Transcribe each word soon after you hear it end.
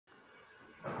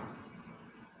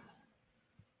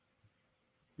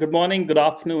Good morning, good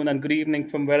afternoon, and good evening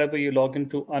from wherever you log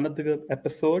into another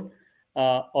episode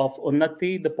of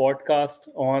Unnati, the podcast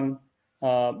on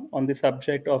the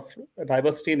subject of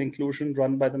diversity and inclusion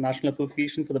run by the National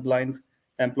Association for the Blind's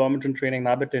Employment and Training,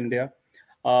 NABIT India.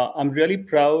 I'm really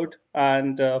proud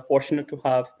and fortunate to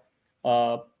have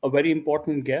a very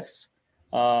important guest,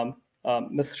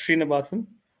 Ms. Srinivasan,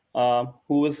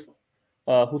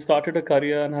 who started a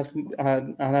career and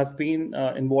has been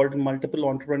involved in multiple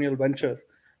entrepreneurial ventures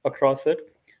across it.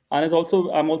 And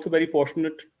I'm also very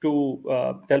fortunate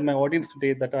to tell my audience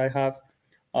today that I have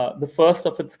the first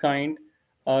of its kind.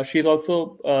 She's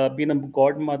also been a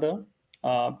godmother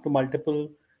to multiple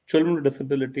children with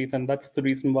disabilities, and that's the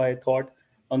reason why I thought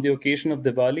on the occasion of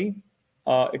Diwali,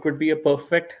 it would be a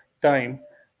perfect time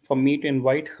for me to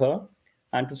invite her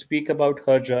and to speak about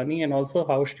her journey and also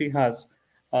how she has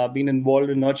been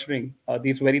involved in nurturing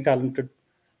these very talented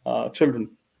children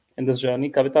in this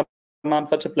journey. Kavita, ma'am,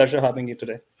 such a pleasure having you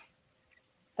today.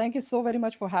 Thank you so very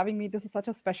much for having me. This is such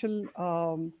a special,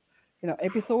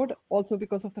 episode. Also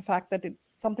because of the fact that it's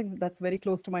something that's very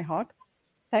close to my heart.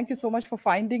 Thank you so much for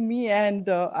finding me. And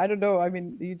I don't know. I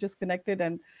mean, you just connected,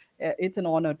 and it's an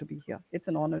honor to be here. It's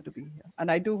an honor to be here, and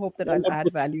I do hope that And I'll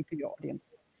add value to your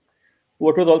audience.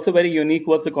 what was also very unique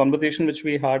was the conversation which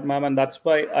we had, ma'am, and that's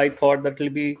why I thought that it'll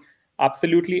be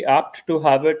absolutely apt to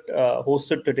have it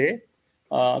hosted today,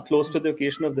 close to the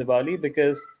occasion of Diwali,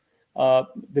 because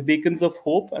the beacons of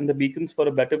hope and the beacons for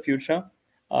a better future,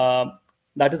 uh,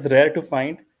 that is rare to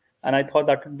find, and I thought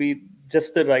that would be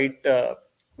just the right,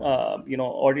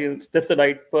 audience, just the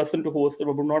right person to host. It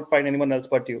would not find anyone else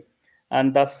but you,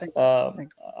 and thus Thank you.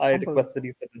 Thank you. I Humbled. requested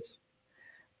you for this.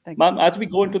 Thank you Ma'am, so as much. we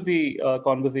go into the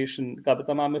conversation,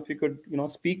 Kavita ma'am, if you could,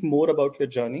 speak more about your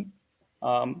journey,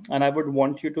 and I would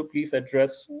want you to please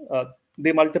address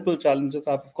the multiple challenges.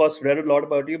 I've of course read a lot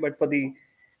about you, but for the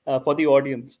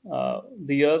audience,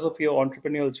 the years of your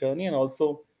entrepreneurial journey and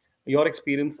also your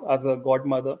experience as a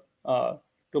godmother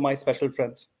to my special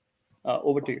friends.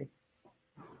 Over to you.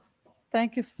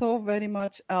 Thank you so very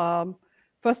much.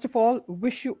 First of all,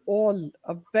 wish you all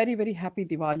a very, very happy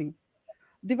Diwali.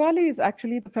 Diwali is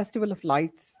actually the festival of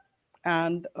lights,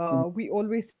 and we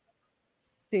always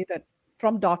say that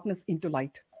from darkness into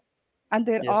light. And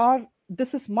Yes.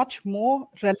 this is much more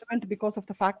relevant because of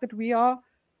the fact that we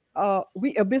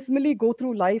abysmally go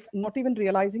through life not even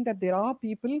realizing that there are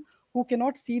people who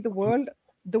cannot see the world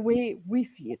the way we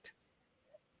see it,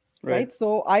 Right. right?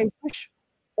 So I wish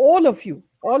all of you,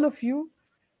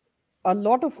 a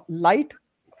lot of light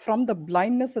from the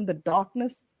blindness and the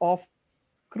darkness of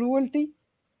cruelty,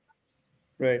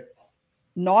 Right.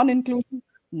 non-inclusion,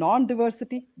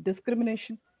 non-diversity,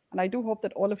 discrimination. And I do hope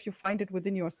that all of you find it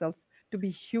within yourselves to be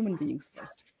human beings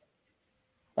first.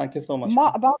 Thank you so much,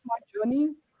 ma'am. About my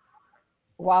journey,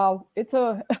 wow, it's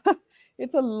a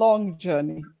it's a long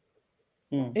journey.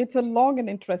 Hmm. It's a long and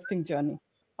interesting journey.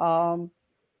 Um,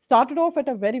 Started off at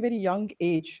a very, very young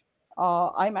age.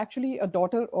 I'm actually a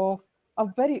daughter of a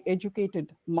very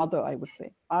educated mother, I would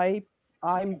say.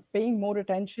 I'm paying more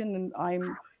attention and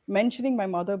I'm mentioning my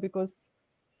mother because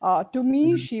to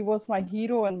me, Mhm. she was my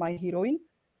hero and my heroine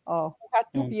who had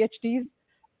two Hmm. PhDs,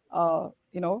 uh,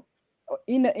 you know,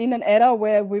 in an era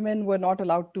where women were not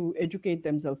allowed to educate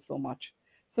themselves so much.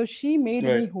 So she made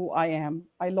Right. me who I am.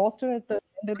 I lost her at the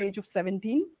tender age of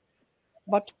 17,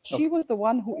 but she Okay. was the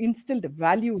one who instilled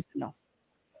values in us,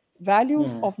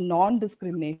 values Hmm. of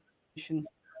non-discrimination.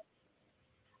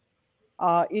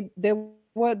 There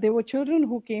were children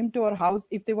who came to our house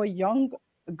if they were young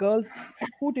girls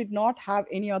who did not have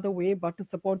any other way but to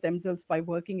support themselves by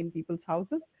working in people's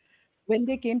houses. When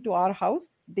they came to our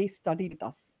house, they studied with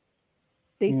us.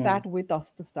 They Hmm. sat with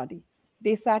us to study.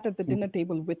 They sat at the Hmm. dinner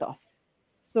table with us.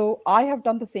 So I have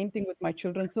done the same thing with my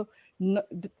children. So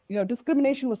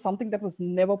discrimination was something that was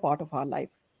never part of our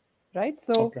lives, right?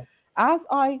 So Okay. as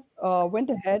I went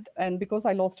ahead, and because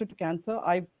I lost her to cancer,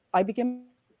 I became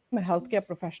a healthcare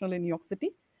professional in New York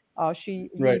City.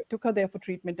 We took her Right. there for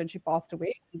treatment, and she passed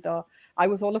away. And I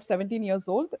was all of 17 years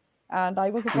old, and I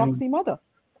was a Hmm. proxy mother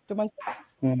to my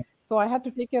siblings. Hmm. So I had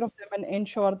to take care of them and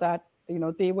ensure that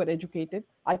they were educated.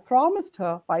 I promised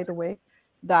her, by the way,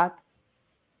 that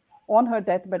on her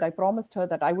deathbed, I promised her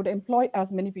that I would employ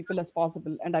as many people as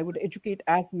possible and I would educate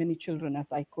as many children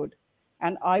as I could.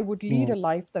 And I would lead Hmm. a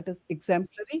life that is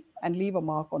exemplary and leave a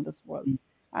mark on this world.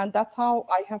 And that's how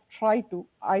I have tried to.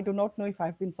 I do not know if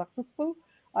I've been successful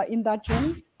in that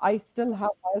journey. I still have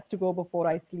miles to go before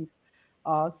I sleep.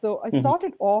 So I Hmm.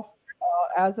 started off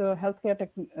as a healthcare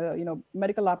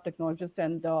medical lab technologist,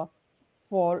 and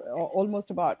for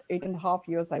almost about 8.5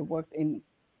 years, I worked in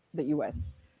the US.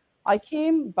 I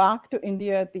came back to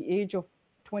India at the age of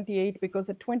 28 because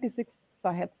at 26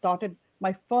 I had started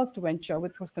my first venture,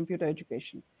 which was computer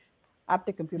education,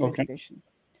 aptech computer Okay. education.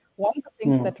 One of the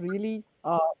things Hmm. that really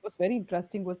was very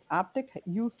interesting was aptech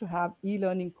used to have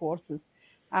e-learning courses,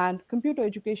 and computer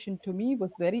education to me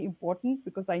was very important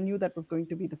because I knew that was going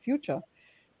to be the future.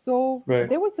 So Right.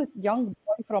 there was this young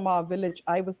boy from our village.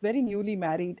 I was very newly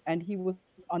married, and he was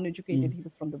uneducated. He Hmm.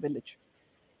 was from the village.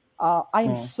 I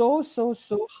am Hmm.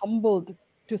 so humbled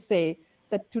to say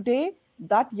that today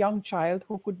that young child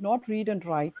who could not read and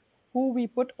write, who we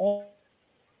put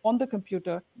on the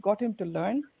computer, got him to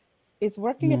learn, is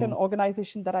working at an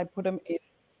organization that I put him in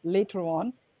later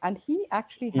on, and he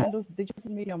actually handles Hmm.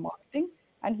 digital media marketing,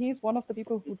 and he is one of the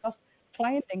people who does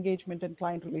client engagement and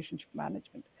client relationship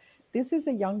management. This is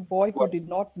a young boy who did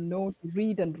not know to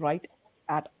read and write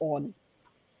at all,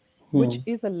 which Hmm.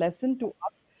 is a lesson to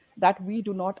us that we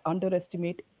do not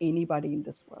underestimate anybody in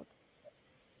this world.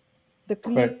 The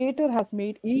Right. Creator has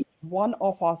made each one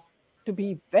of us to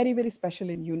be very, very special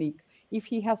and unique. If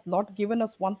He has not given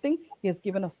us one thing, He has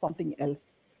given us something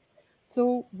else.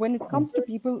 So when it comes to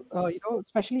people,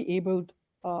 especially abled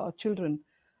children,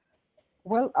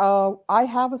 well, I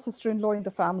have a sister-in-law in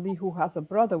the family who has a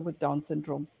brother with Down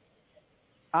syndrome.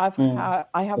 Hmm.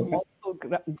 I have Okay. multiple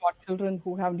godchildren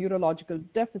who have neurological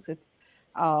deficits,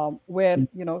 where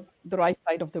the right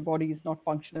side of the body is not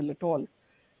functional at all.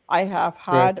 I have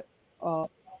Right. had uh,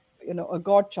 a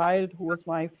godchild who was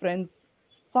my friend's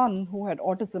son who had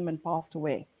autism and passed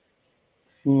away.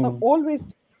 So Hmm. always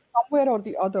somewhere or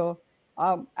the other.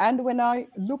 And when I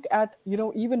look at,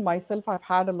 even myself, I've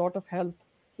had a lot of health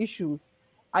issues.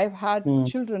 I've had Hmm.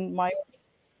 children, my own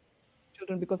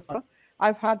children, because I'm a mother.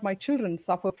 I've had my children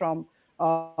suffer from,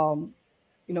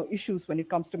 issues when it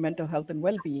comes to mental health and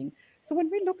well-being. So when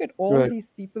we look at all Right.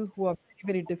 these people who are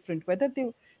very, very different, whether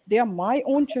they are my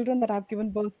own children that I've given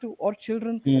birth to, or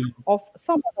children Hmm. of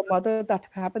some other mother that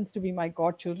happens to be my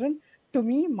godchildren, to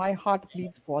me, my heart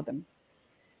bleeds for them.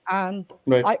 And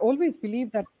Right. I always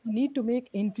believe that we need to make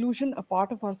inclusion a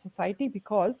part of our society,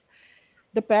 because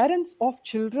the parents of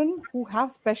children who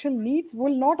have special needs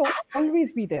will not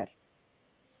always be there.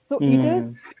 So Hmm.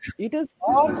 it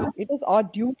is our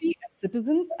duty as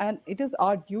citizens, and it is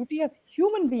our duty as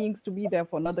human beings to be there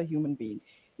for another human being,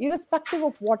 irrespective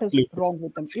of what is Absolutely. wrong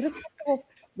with them, irrespective of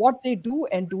what they do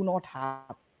and do not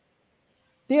have.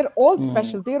 They're all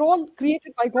special. Hmm. They're all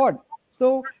created by God.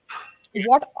 So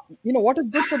what what is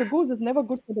good for the goose is never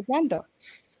good for the gander.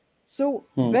 So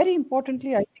Hmm. very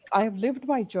importantly, I think I have lived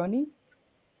my journey.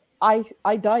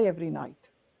 I die every night.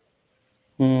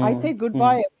 I Hmm. say Hmm.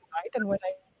 goodbye every night, and when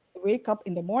I wake up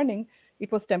in the morning,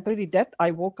 it was temporary death.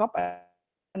 I woke up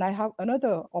and I have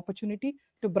another opportunity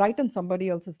to brighten somebody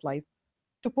else's life,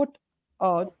 to put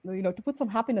to put some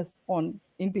happiness on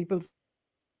in people's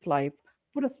life,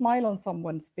 put a smile on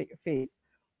someone's face,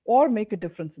 or make a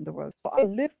difference in the world. So I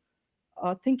live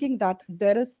thinking that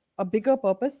there is a bigger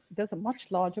purpose. There's a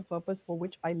much larger purpose for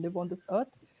which I live on this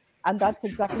earth. And that's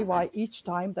exactly why each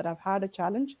time that I've had a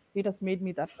challenge, it has made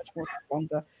me that much more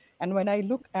stronger. And when I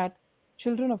look at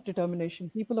children of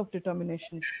determination, people of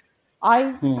determination,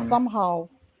 I Hmm. somehow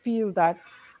feel that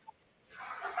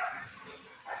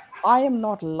I am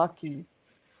not lucky.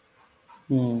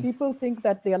 Hmm. People think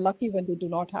that they are lucky when they do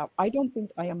not have. I don't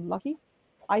think I am lucky.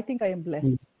 I think I am Hmm.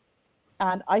 blessed.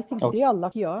 And I think Okay. they are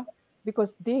luckier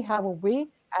because they have a way,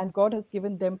 and God has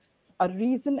given them a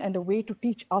reason and a way to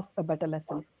teach us a better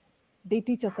lesson. They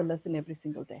teach us a lesson every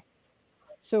single day.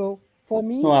 So for No,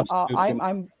 me,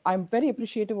 absolutely. I'm very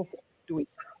appreciative of what you're doing.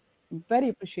 I'm very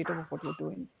appreciative of what you're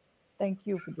doing. Thank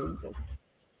you for doing this.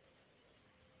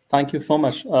 Thank you so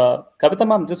much. Kavita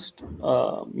ma'am, just,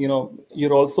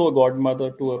 you're also a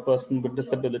godmother to a person with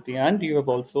disability, and you have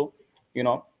also,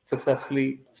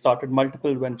 successfully started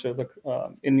multiple ventures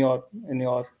in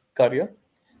your career,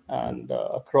 and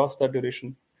across that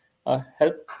duration.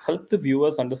 Help the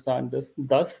viewers understand this.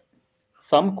 Thus,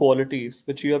 some qualities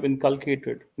which you have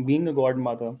inculcated, being a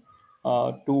godmother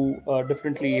to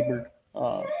differently abled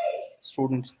uh,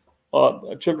 students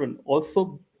or children,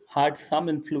 also had some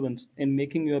influence in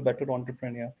making you a better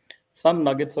entrepreneur. Some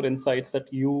nuggets or insights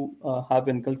that you have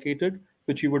inculcated,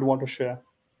 which you would want to share,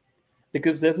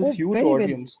 because there's this Oh, huge very,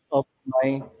 very. audience of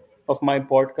my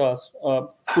podcast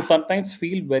who sometimes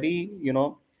feel very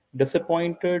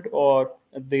disappointed, or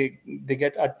they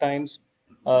get at times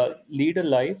lead a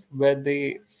life where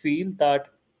they feel that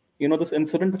this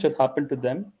incident which has happened to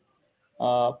them,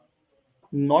 uh,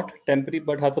 not temporary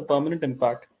but has a permanent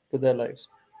impact to their lives,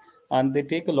 and they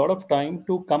take a lot of time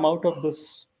to come out of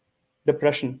this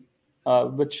depression,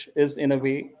 which is in a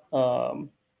way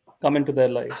come into their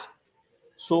lives.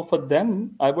 So for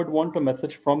them, I would want a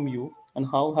message from you, and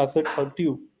how has it helped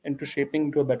you into shaping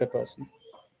into a better person?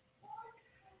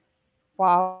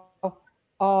 Wow.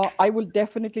 I will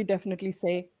definitely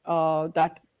say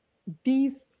that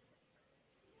these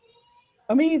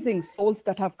amazing souls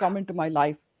that have come into my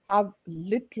life have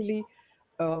literally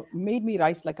made me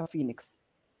rise like a phoenix.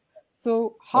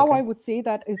 So, how I Okay. would say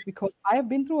that is because I have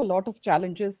been through a lot of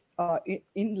challenges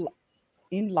in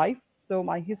life. So,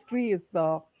 my history is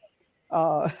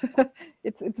uh,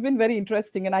 it's been very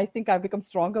interesting, and I think I've become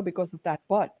stronger because of that.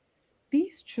 But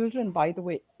these children, by the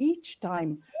way, each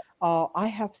time I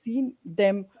have seen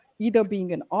them either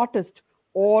being an artist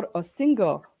or a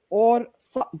singer, or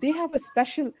they have a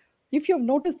special. If you've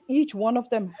noticed, each one of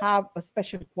them have a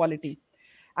special quality.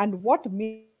 And what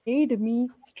made me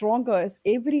stronger is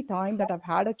every time that I've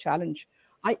had a challenge,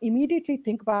 I immediately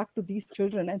think back to these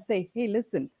children and say, hey,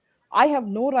 listen, I have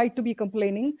no right to be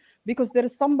complaining because there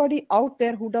is somebody out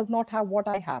there who does not have what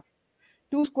I have.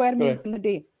 Two square meals Correct. in a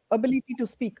day, ability to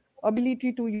speak,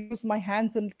 ability to use my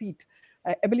hands and feet,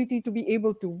 ability to be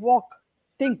able to walk,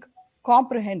 think,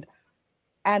 comprehend,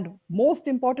 and most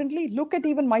importantly, look at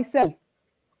even myself.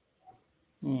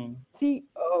 Hmm. See,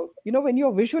 when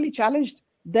you're visually challenged,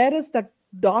 there is that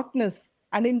darkness,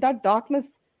 and in that darkness,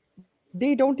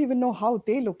 they don't even know how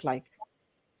they look like.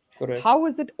 How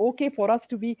is Correct. it okay for us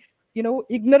to be,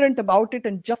 ignorant about it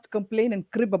and just complain and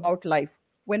crib about life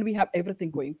when we have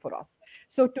everything going for us?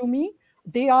 So to me,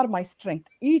 they are my strength.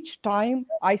 Each time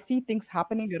I see things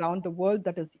happening around the world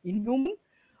that is inhuman,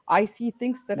 I see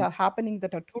things that are happening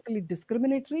that are totally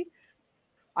discriminatory,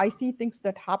 I see things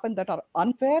that happen that are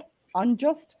unfair,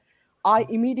 unjust, I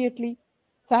immediately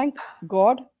thank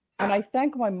God, and I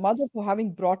thank my mother for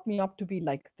having brought me up to be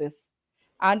like this.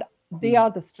 And they Hmm. are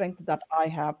the strength that I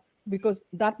have, because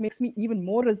that makes me even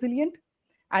more resilient,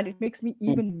 and it makes me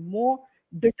Hmm. even more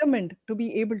determined to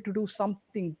be able to do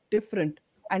something different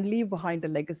and leave behind a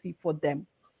legacy for them.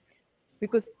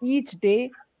 Because each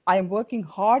day I am working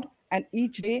hard, and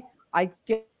each day I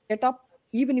get up,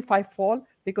 even if I fall,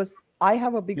 because I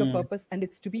have a bigger purpose, Hmm. and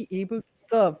it's to be able to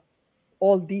serve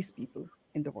all these people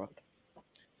in the world.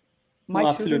 My No,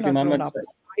 children absolutely, are ma'am. grown It's, up.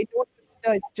 I don't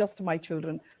consider it's just my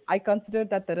children. I consider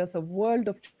that there is a world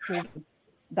of children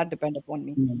that depend upon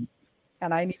me, hmm.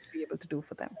 and I need to be able to do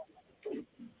for them.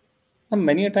 And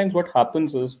many a times, what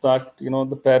happens is that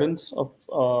the parents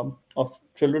of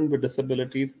children with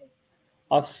disabilities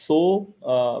are so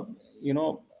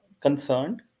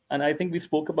concerned, and I think we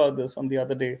spoke about this on the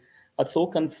other day. Are so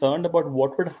concerned about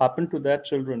what would happen to their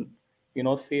children,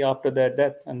 say after their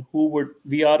death, and who would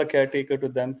we are a caretaker to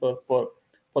them for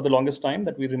the longest time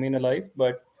that we remain alive,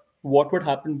 but what would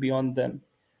happen beyond them?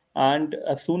 And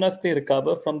as soon as they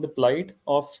recover from the plight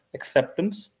of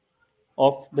acceptance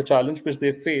of the challenge which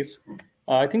they face,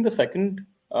 I think the second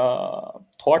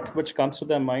thought which comes to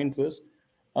their minds is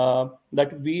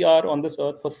that we are on this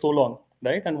earth for so long,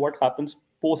 right? And what happens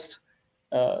post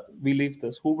we leave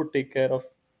this? Who would take care of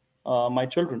my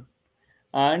children?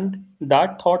 And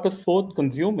that thought is so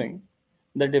consuming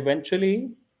that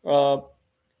eventually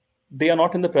they are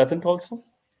not in the present also,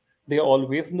 they are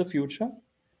always in the future.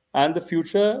 And the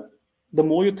future, the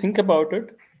more you think about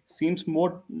it, seems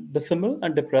more dismal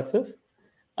and depressive.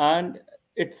 And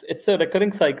it's a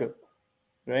recurring cycle,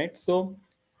 right? So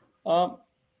um,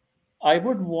 I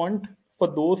would want, for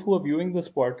those who are viewing this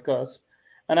podcast,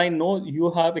 and I know you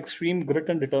have extreme grit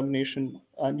and determination,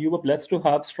 and you were blessed to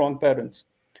have strong parents.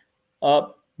 uh,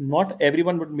 Not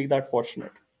everyone would be that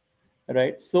fortunate,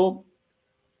 right? So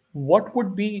what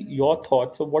would be your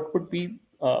thoughts, or what would be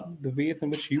the ways in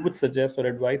which you would suggest or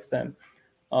advise them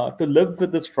to live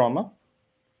with this trauma,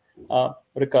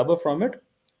 recover from it?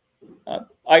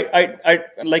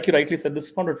 Like you rightly said, this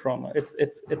is not a trauma.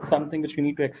 It's something which you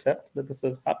need to accept that this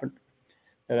has happened,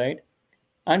 right?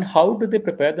 And how do they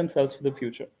prepare themselves for the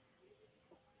future?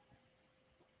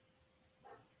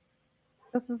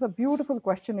 This is a beautiful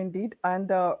question indeed.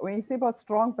 And when you say about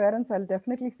strong parents, I'll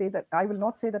definitely say that I will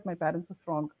not say that my parents were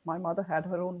strong. My mother had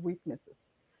her own weaknesses.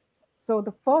 So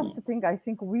the first thing I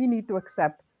think we need to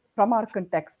accept from our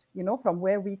context, from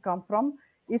where we come from,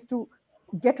 is to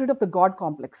get rid of the God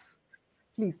complex.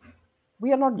 Please,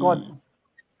 we are not Hmm. gods.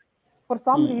 For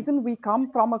some Hmm. reason, we come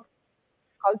from a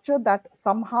culture that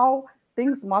somehow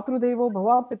thinks Matrudevo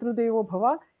Bhava, Pitrudevo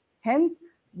Bhava. Hence,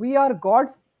 we are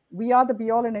gods, we are the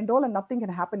be all and end all, and nothing can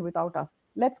happen without us.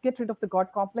 Let's get rid of the God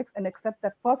complex and accept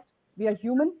that first, we are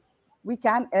human, we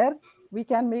can err, we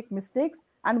can make mistakes,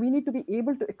 and we need to be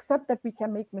able to accept that we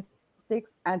can make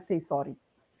mistakes and say sorry.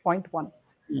 Point one.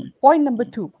 Point number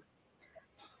two,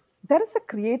 there is a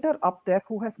creator up there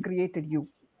who has created you.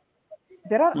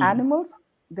 There are Hmm. animals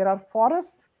there are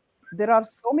forests, there are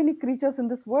so many creatures in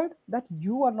this world that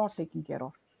you are not taking care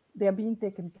of. They are being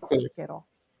taken care of, Correct.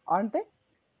 aren't they?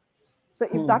 So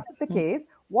if that is the Hmm. case,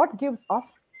 what gives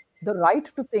us the right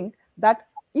to think that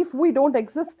if we don't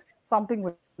exist, something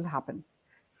will happen?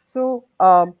 So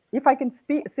if I can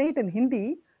say it in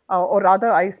Hindi, or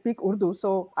rather I speak Urdu,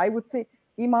 so I would say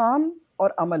Iman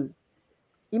or Amal.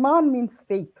 Iman means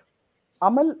faith.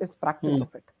 Amal is practice Hmm.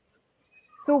 of it.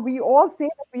 So we all say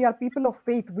that we are people of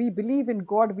faith. We believe in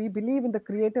God. We believe in the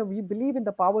Creator. We believe in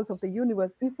the powers of the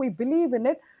universe. If we believe in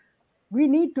it, we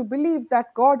need to believe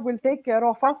that God will take care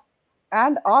of us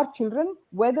and our children,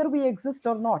 whether we exist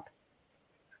or not.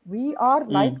 We are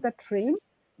Hmm. like the train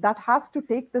that has to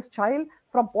take this child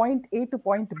from point A to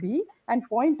point B, and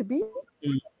point B,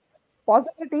 Hmm.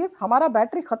 Possibility is हमारा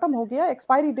battery खत्म हो गया,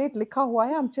 expiry date लिखा हुआ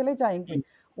है, हम चले जाएंगे. Hmm.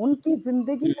 उनकी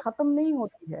जिंदगी खत्म नहीं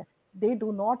होती है. They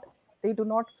do not, they do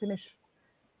not finish.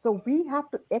 So we have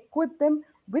to equip them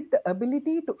with the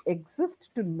ability to exist,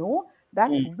 to know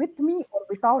that Hmm. with me or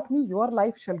without me your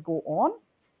life shall go on,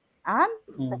 and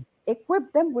Hmm.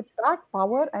 equip them with that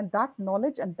power and that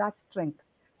knowledge and that strength.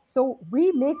 So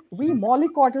we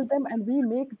mollycoddle them, and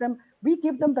we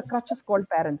give them the crutches called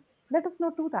parents. Let us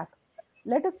not do that.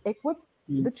 Let us equip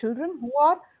Hmm. the children who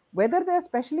are, whether they are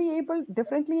specially able,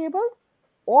 differently able,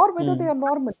 or whether they Hmm. are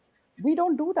normal. We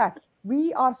don't do that. We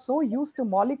are so used to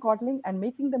mollycoddling and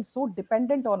making them so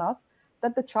dependent on us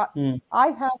that the child. Hmm. I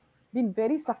have been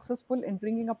very successful in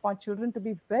bringing up my children to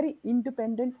be very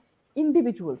independent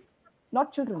individuals,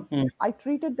 not children. Hmm. I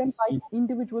treated them like Hmm.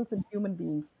 individuals and human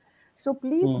beings. So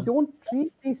please Hmm. don't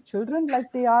treat these children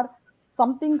like they are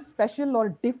something special or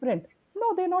different. No,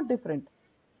 they're not different.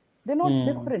 They're not Hmm.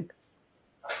 different.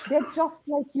 They're just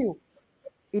like you.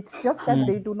 It's just that Hmm.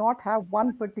 they do not have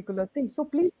one particular thing. So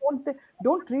please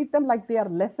don't treat them like they are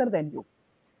lesser than you.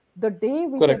 The day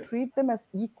we can Correct. treat them as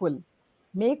equal,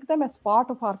 make them as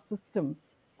part of our system,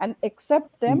 and accept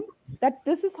Hmm. them that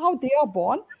this is how they are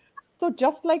born. So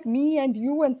just like me and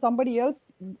you and somebody else,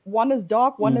 one is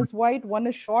dark, one Hmm. is white, one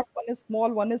is short, one is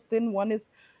small, one is thin, one is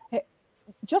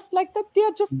just like that.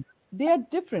 They are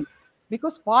different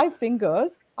because five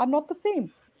fingers are not the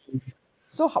same.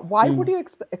 So why would Hmm. you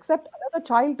accept another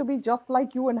child to be just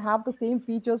like you and have the same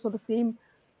features or the same?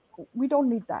 We don't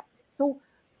need that. So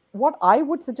what I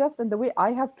would suggest, and the way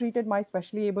I have treated my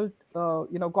specially abled,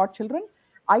 godchildren,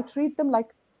 I treat them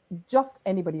like just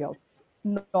anybody else,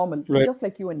 normal, just Right.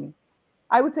 like you and me.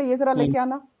 I would say, "Ye zara leke Hmm.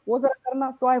 aana, wo zara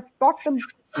karna." So I've taught them.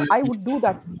 I would do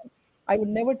that to them. I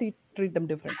would never treat them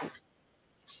differently.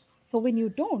 So when you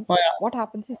don't, Oh, yeah. what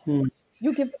happens is Hmm.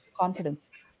 you give them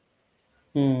confidence.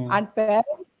 Hmm. And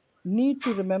parents need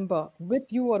to remember,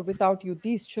 with you or without you,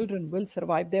 these children will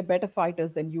survive. They're better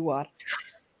fighters than you are.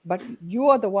 But you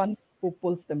are the one who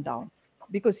pulls them down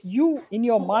because you, in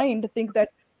your mind, think that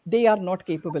they are not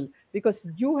capable because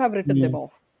you have written them Hmm.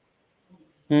 off.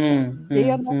 Hmm. They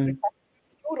are Hmm. not Hmm. written.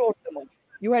 You wrote them off.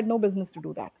 You had no business to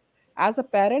do that. As a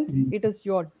parent, Hmm. it is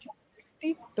your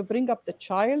duty to bring up the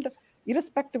child,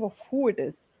 irrespective of who it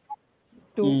is,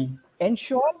 to Hmm.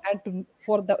 ensure and to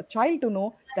for the child to know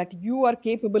that you are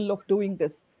capable of doing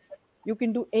this. You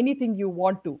can do anything you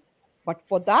want to, but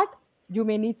for that you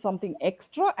may need something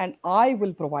extra, and I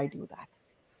will provide you that.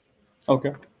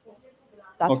 Okay.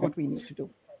 That's Okay. what we need to do.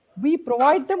 We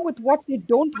provide them with what they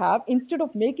don't have instead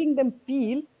of making them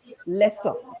feel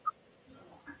lesser,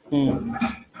 Hmm.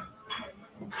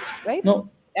 right? No.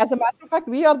 As a matter of fact,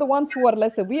 we are the ones who are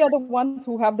lesser. We are the ones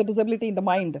who have the disability in the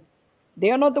mind.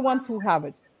 They are not the ones who have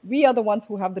it. We are the ones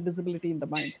who have the disability in the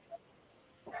mind.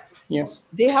 Yes.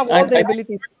 They have all And the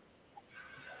abilities.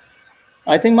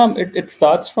 I think, ma'am, it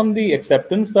starts from the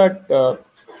acceptance that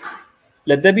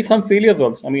let there be some failures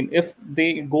also. I mean, if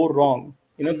they go wrong,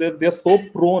 they're so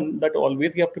prone that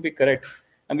always you have to be correct.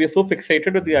 And we are so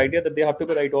fixated with the idea that they have to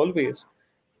be right always.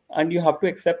 And you have to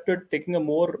accept it, taking a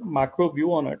more macro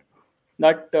view on it.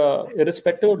 That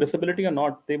irrespective of disability or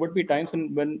not, there would be times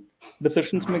when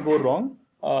decisions may go wrong.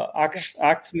 Yes,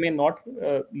 Acts may not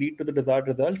lead to the desired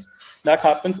results. That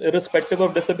happens irrespective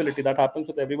of disability. That happens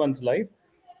with everyone's life.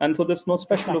 And so there's no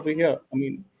special over exactly. here. I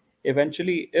mean,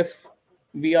 eventually, if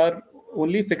we are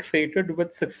only fixated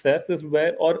with success, is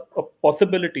where, or a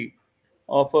possibility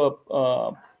of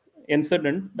a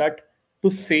incident that to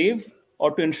save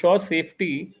or to ensure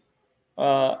safety,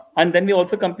 and then we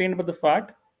also complain about the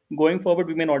fact going forward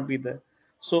we may not be there.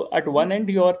 So at one end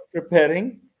you're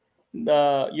preparing,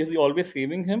 you're always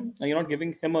saving him and you're not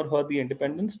giving him or her the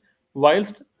independence,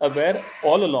 whilst aware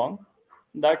all along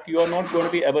that you are not going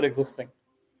to be ever existing,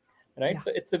 right? Yeah.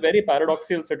 So it's a very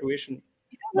paradoxical situation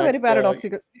It is a very that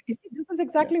paradoxical. You see, this is yeah.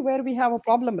 exactly where we have a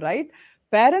problem, right?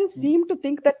 Parents seem to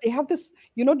think that they have this,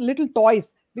 little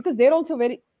toys, because they're also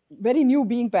very, very new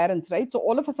being parents, right? So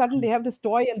all of a sudden they have this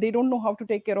toy and they don't know how to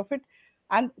take care of it.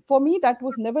 And for me, that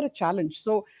was never a challenge.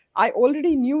 So I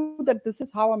already knew that this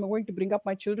is how I'm going to bring up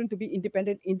my children to be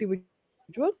independent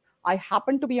individuals. I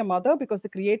happen to be a mother because the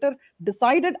creator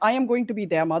decided I am going to be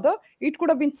their mother. It could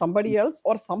have been somebody else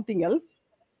or something else.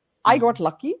 I got mm,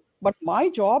 lucky, but my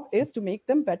job is to make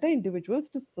them better individuals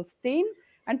to sustain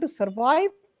and to survive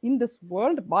in this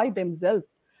world by themselves,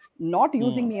 not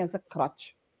using me mm, as a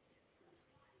crutch.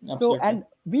 So, absolutely. and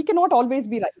we cannot always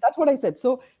be right. That's what I said.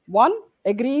 So, one,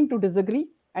 agreeing to disagree,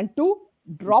 and two,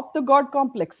 drop the God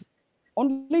complex.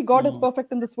 Only God is Mm,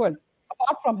 perfect in this world.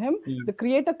 Apart from Him, the mm,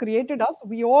 Creator created us.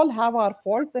 We all have our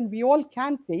faults and we all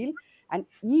can fail. And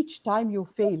each time you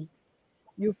fail,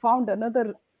 you found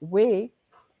another way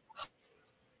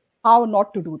how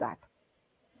not to do that.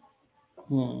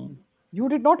 mm. You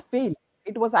did not fail.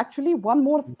 It was actually one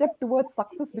more step towards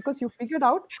success because you figured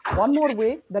out one more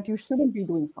way that you shouldn't be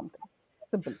doing something.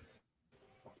 Simple.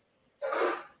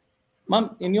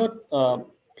 Ma'am, in your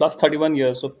plus 31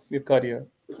 years of your career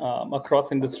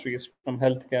across industries, from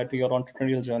healthcare to your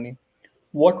entrepreneurial journey,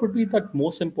 what would be that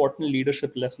most important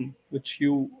leadership lesson which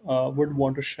you would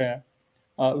want to share,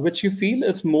 which you feel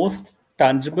is most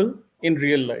tangible in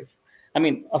real life? I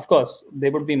mean, of course,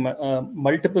 there would be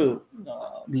multiple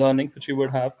learnings which you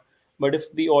would have, but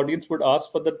if the audience would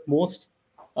ask for the most,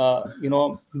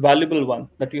 valuable one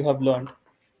that you have learned,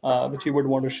 which you would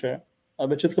want to share,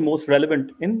 which is the most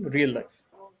relevant in real life?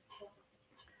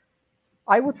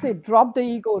 I would say drop the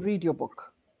ego, read your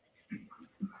book.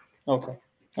 Okay. Okay.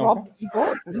 Drop the ego,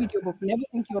 read your book. Never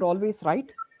think you're always right.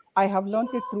 I have learned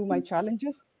it through my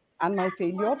challenges and my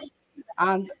failures,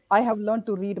 and I have learned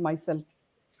to read myself.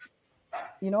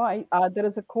 I there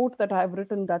is a quote that I have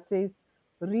written that says,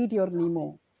 "Read your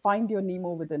Nemo, find your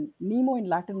Nemo within." Nemo in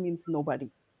Latin means nobody.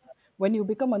 When you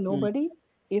become a Mm, nobody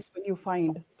is when you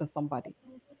find the somebody,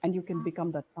 and you can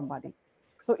become that somebody.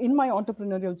 So in my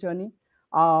entrepreneurial journey,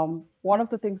 one of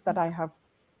the things that I have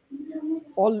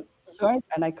all learned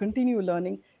and I continue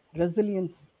learning: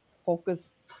 resilience,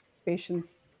 focus,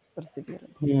 patience,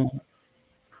 perseverance. mm,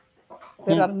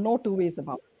 There are no two ways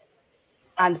about it.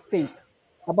 And faith.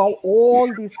 Above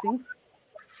all these things,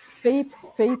 faith,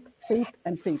 faith, faith,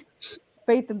 and faith.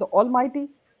 Faith in the Almighty,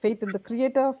 faith in the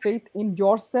Creator, faith in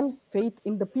yourself, faith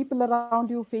in the people around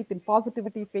you, faith in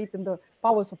positivity, faith in the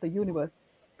powers of the universe.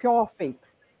 Pure faith.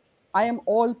 I am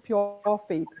all pure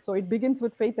faith. So it begins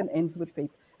with faith and ends with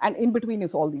faith. And in between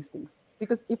is all these things.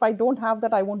 Because if I don't have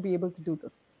that, I won't be able to do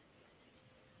this.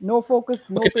 No focus,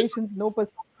 okay. no patience, no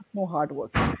persistence, no hard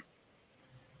work.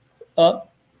 Uh,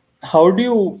 how do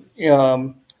you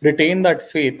retain that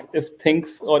faith if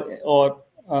things or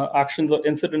actions or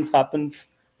incidents happens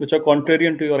which are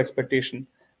contrarian to your expectation?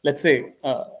 Let's say,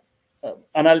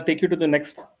 and I'll take you to the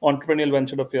next entrepreneurial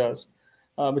venture of yours,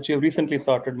 which you have recently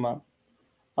started, ma'am.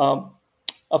 Um,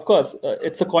 of course,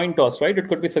 it's a coin toss, right? It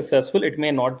could be successful, it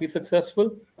may not be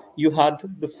successful. You had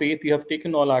the faith, you have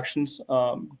taken all actions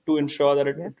to ensure that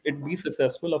Yes. it be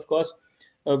successful. Of course,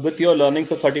 with your learning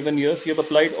for 31 years, you have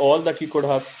applied all that you could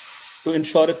have to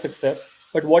ensure its success.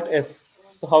 But what if?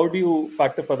 So, how do you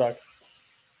factor for that?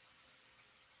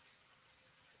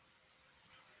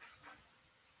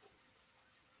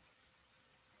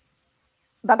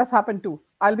 That has happened too.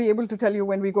 I'll be able to tell you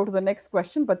when we go to the next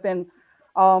question, but then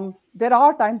there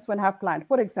are times when I have planned.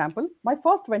 For example, my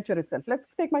first venture itself, let's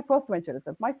take my first venture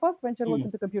itself. My first venture was Hmm.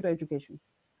 into computer education.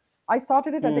 I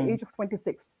started it at the Hmm. age of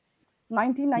 26. Hmm.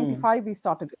 1995, we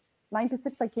started it.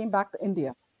 96, I came back to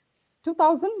India.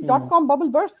 2000, Hmm. dot-com bubble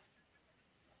bursts.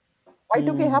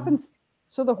 Y2K Hmm. happens.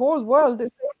 So the whole world is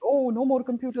saying, oh, no more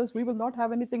computers. We will not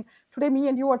have anything. Today, me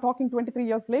and you are talking 23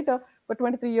 years later, but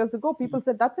 23 years ago, people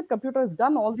said, that's it, computer is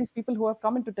done. All these people who have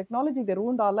come into technology, they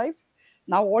ruined our lives.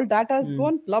 Now all data is Hmm.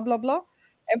 gone, blah, blah, blah.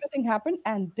 Everything happened.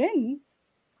 And then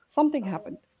something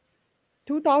happened.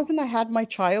 2000, I had my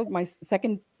child, my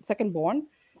second born.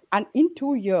 And in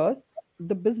 2 years,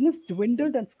 the business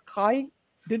dwindled and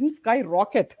didn't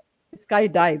skyrocket. It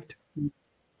skydived.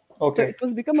 So Okay. it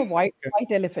was become a Okay.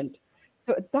 white elephant.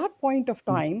 So at that point of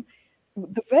time,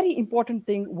 the very important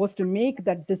thing was to make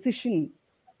that decision: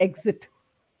 exit.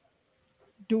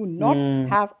 Do not Hmm.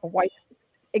 have a white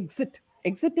exit.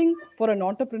 Exiting for an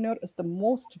entrepreneur is the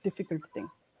most difficult thing.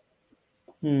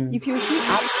 Hmm. If you see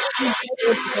absolutely no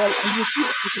road at all and you see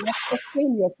that you cannot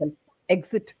sustain yourself,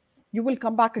 exit. You will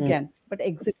come back Hmm. again, but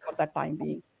exit for that time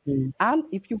being. Hmm. And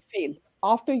if you fail,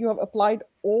 after you have applied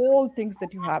all things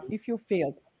that you have, if you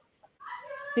failed,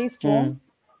 stay strong, Hmm.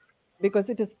 because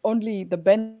it is only the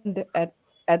bend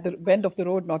at the bend of the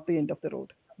road, not the end of the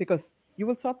road, because you you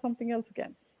will start something else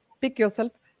again. Pick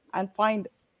yourself and find,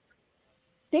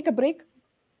 take a break,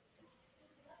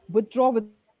 withdraw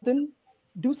within,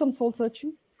 do some soul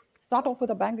searching, start off with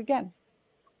a bang again.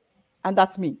 And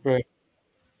that's me. Right.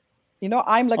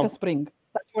 I'm like a Okay. spring.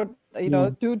 That's what,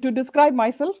 Mm, to describe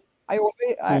myself. I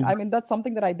always, I mm, mean, that's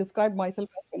something that I described myself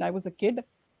as when I was a kid.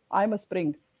 I'm a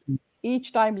spring.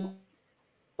 Each time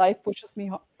life pushes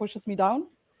me down,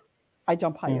 I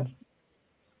jump higher. mm.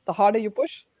 The harder you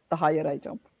push, the higher I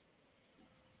jump.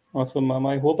 Awesome, ma'am.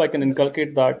 I hope I can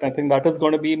inculcate that. I think that is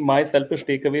going to be my selfish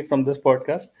takeaway from this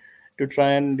podcast, to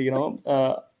try and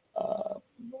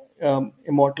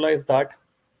immortalize that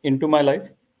into my life.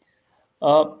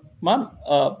 Ma'am,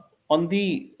 on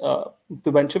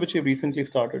the venture which you recently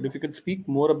started, if you could speak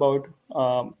more about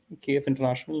KS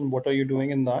International and what are you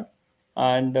doing in that,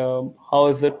 and how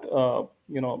is it?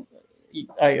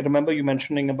 I remember you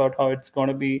mentioning about how it's going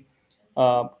to be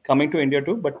coming to India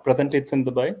too, but present it's in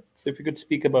Dubai. So if you could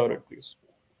speak about it, please.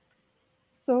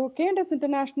 So K&S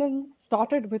International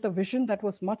started with a vision that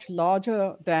was much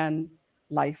larger than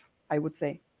life, I would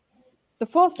say. The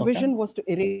first Okay. vision was to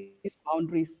erase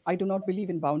boundaries. I do not believe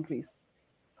in boundaries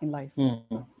in life.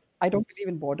 Hmm. I don't believe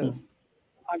in Hmm. borders.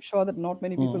 I'm sure that not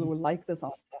many people Hmm. will like this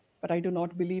answer, but I do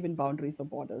not believe in boundaries or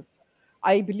borders.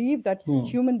 I believe that Hmm.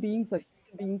 human beings are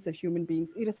human beings are human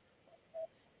beings,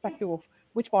 irrespective of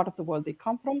which part of the world they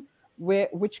come from,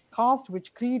 which caste,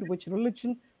 which creed, which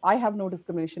religion. I have no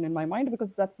discrimination in my mind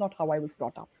because that's not how I was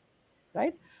brought up,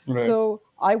 right? Right. So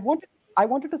I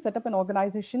wanted to set up an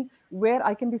organization where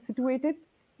I can be situated,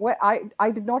 where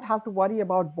I did not have to worry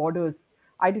about borders.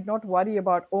 I did not worry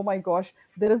about, oh my gosh,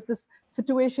 there is this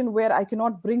situation where I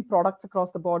cannot bring products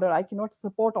across the border, I cannot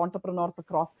support entrepreneurs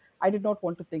across. I did not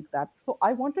want to think that. So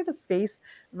I wanted a space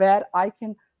where I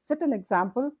can set an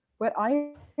example, where I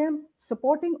am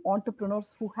supporting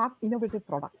entrepreneurs who have innovative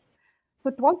products. So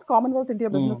 12th Commonwealth India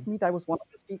Business Hmm. Meet, I was one of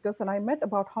the speakers, and I met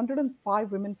about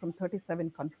 105 women from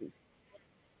 37 countries.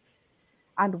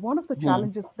 And one of the Hmm.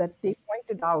 challenges that they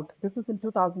pointed out, this is in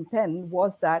 2010,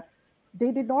 was that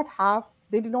they did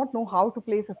not know how to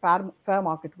place a fair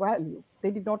market value. They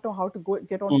did not know how to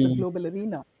get onto the Hmm. global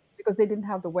arena because they didn't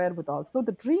have the wherewithal. So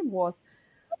the dream was,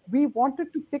 we wanted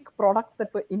to pick products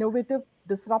that were innovative,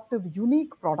 disruptive,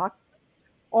 unique products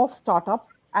of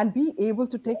startups, and be able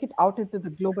to take it out into the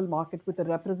global market with a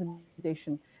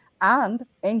representation and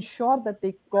ensure that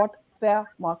they got fair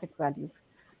market value.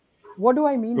 What do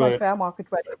I mean by Right. fair market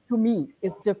value? To me,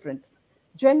 is different.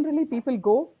 Generally, people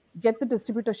go get the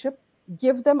distributorship,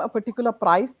 give them a particular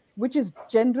price, which is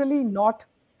generally not,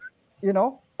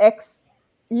 X,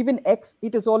 even X,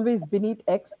 it is always beneath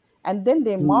X, and then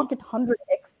they Hmm. mark it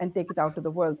 100X and take it out to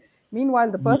the world.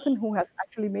 Meanwhile, the Hmm. person who has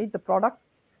actually made the product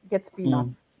gets Hmm.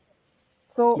 peanuts.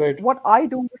 So Right. what I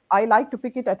do, I like to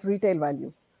pick it at retail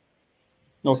value.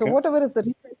 So Okay. whatever is the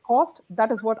retail cost,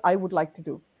 that is what I would like to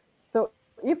do. So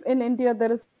if in India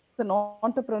there is an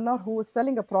entrepreneur who is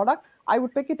selling a product, I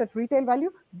would pick it at retail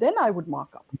value, then I would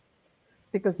mark up,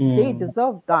 because they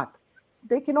deserve Hmm. that.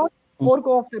 They cannot Hmm.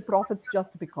 forego of their profits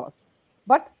just because.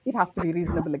 But it has to be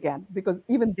reasonable again, because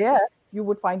even there you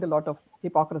would find a lot of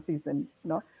hypocrisies and.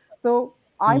 So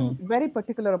I'm Hmm. very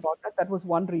particular about that. That was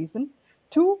one reason.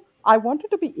 Two, I wanted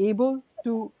to be able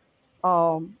to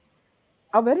um,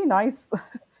 a very nice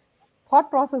thought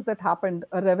process that happened,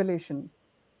 a revelation,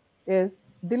 is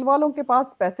दिल वालों के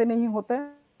पास पैसे नहीं होते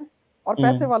हैं और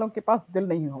पैसे वालों के Hmm. पास दिल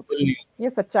नहीं होते। ये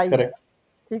सच्चाई है। Correct.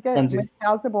 ठीक है, हाँ मेरे जी.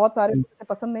 ख्याल से बहुत सारे Hmm. लोग इसे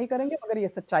पसंद नहीं करेंगे, मगर ये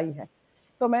सच्चाई है।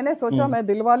 तो मैंने सोचा, Hmm. मैं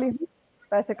दिल वाली हूँ,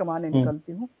 पैसे कमाने Hmm.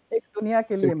 निकलती हूँ, एक दुनिया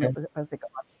के लिए मैं Okay. पैसे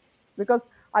कमाती हूँ। Because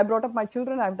I brought up my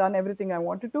children, I've done everything I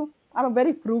wanted to. I'm a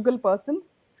very frugal person.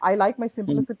 I like my Hmm.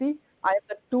 simplicity. I am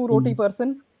the two roti Hmm.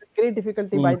 person with great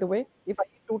difficulty, Hmm. by the way. If I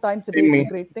eat two times a day, Same it's a me.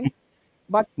 great thing.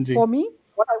 But ji. for me,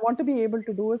 what I want to be able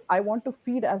to do is, I want to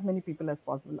feed as many people as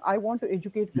possible. I want to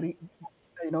educate,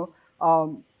 you know,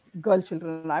 um, girl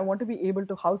children. I want to be able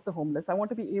to house the homeless. I want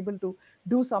to be able to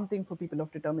do something for people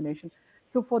of determination.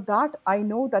 So for that, I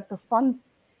know that the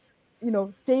funds,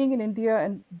 staying in India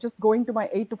and just going to my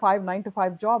 8 to 5, 9 to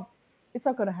 5 job, it's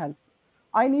not going to help.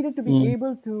 I needed to be Hmm.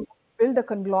 able to build a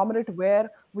conglomerate where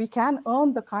we can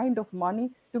earn the kind of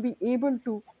money to be able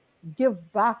to give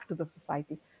back to the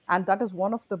society. And that is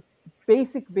one of the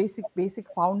basic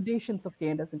foundations of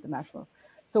K&S International.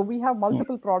 So we have Hmm.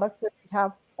 multiple products that we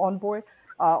have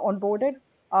onboarded.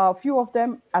 A few of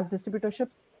them as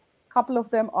distributorships, couple of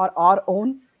them are our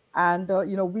own, and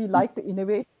we like to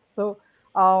innovate. So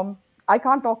um, I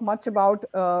can't talk much about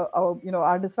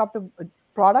our disruptive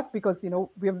product, because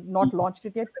we have not launched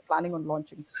it yet. We're planning on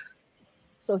launching.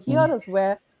 So here Hmm. is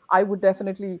where I would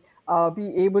definitely be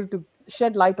able to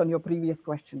shed light on your previous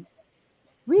question.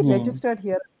 We Hmm. registered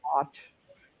here in March.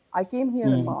 I came here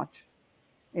in Hmm. March,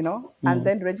 and Hmm.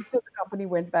 then registered the company,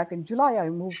 went back in July. I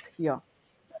moved here.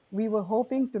 We were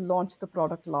hoping to launch the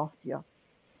product last year.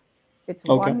 It's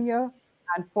Okay. 1 year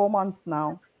and 4 months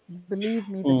now. Believe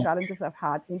me, the Hmm. challenges I've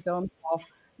had in terms of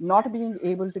not being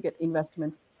able to get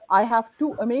investments. I have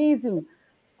two amazing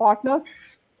partners,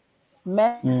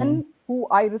 men Hmm. who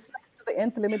I respect to the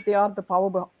nth limit. They are the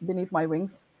power beneath my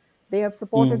wings. They have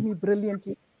supported Hmm. me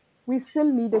brilliantly. We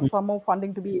still needed some more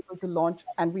funding to be able to launch,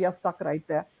 and we are stuck right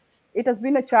there. It has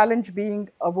been a challenge being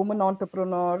a woman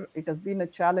entrepreneur. It has been a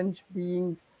challenge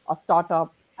being a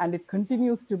startup, and it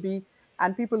continues to be.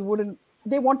 And people wouldn't,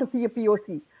 they want to see a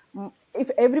POC. If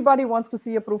everybody wants to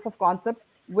see a proof of concept,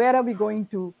 where are we going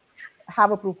to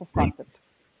have a proof of concept?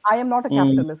 I am not a Hmm.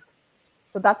 capitalist.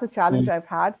 So that's a challenge Hmm. I've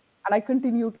had and I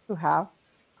continue to have.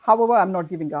 However, I'm not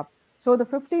giving up. So the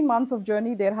 15 months of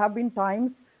journey, there have been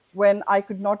times when I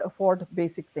could not afford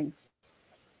basic things,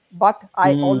 but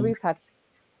I Hmm. always had,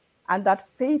 and that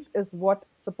faith is what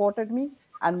supported me.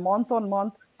 And month on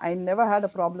month, I never had a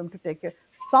problem to take it.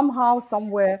 Somehow,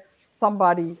 somewhere,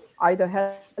 somebody either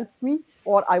helped me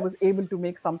or I was able to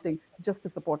make something just to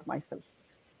support myself.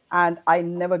 And I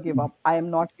never give up. I've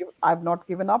not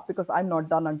given up because I'm not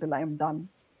done until I am done.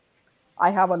 I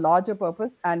have a larger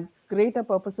purpose, and greater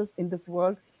purposes in this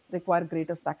world require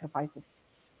greater sacrifices.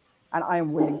 And I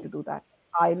am willing to do that.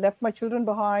 I left my children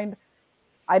behind.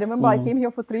 I remember I Hmm. came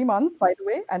here for 3 months, by the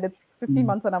way, and it's 15 Hmm.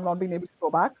 months and I've not been able to go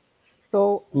back.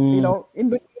 So, Hmm. in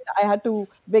between, I had to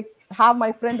have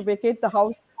my friend vacate the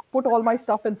house, put all my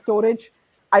stuff in storage.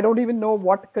 I don't even know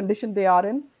what condition they are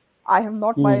in. Hmm. I've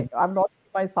not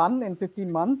seen my son in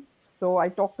 15 months. So I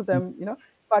talked to them,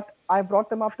 but I brought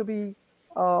them up to be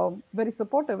very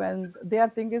supportive. And their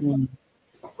thing is Hmm.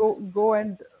 go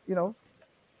and, you know,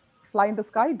 fly in the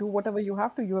sky, do whatever you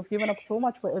have to. You have given up so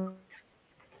much for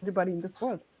everybody in this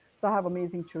world. So I have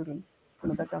amazing children,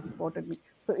 that have supported me.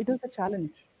 So it is a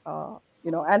challenge,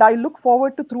 and I look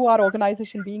forward to, through our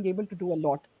organization, being able to do a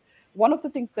lot. One of the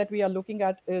things that we are looking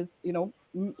at is,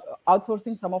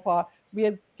 outsourcing some of our. We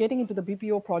are getting into the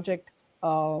BPO project,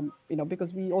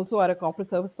 because we also are a corporate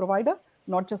service provider,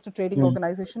 not just a trading Hmm.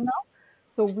 organization now.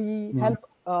 So we Hmm. help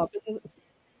business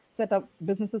set up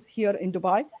businesses here in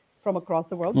Dubai from across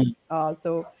the world. Hmm.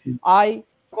 So I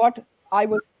got, I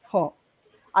was her.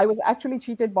 I was actually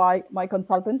cheated by my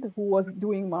consultant who was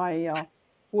doing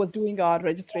our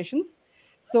registrations.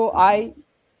 So I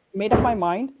made up my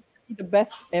mind to be the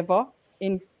best ever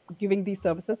in giving these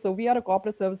services. So we are a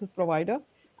corporate services provider,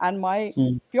 and my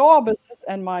Hmm. pure business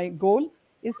and my goal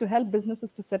is to help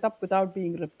businesses to set up without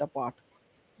being ripped apart,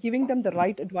 giving them the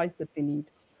right advice that they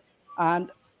need.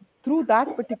 And through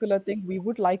that particular thing, we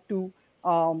would like to,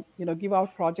 give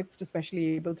out projects to specially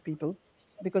abled people,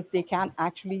 because they can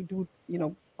actually do,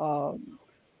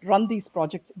 run these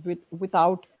projects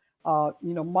without,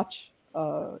 much,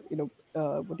 what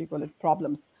do you call it,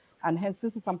 problems. And hence,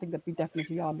 this is something that we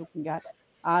definitely are looking at.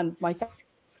 And my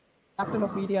captain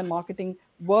of media and marketing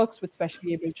works with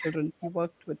specially abled children. He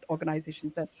works with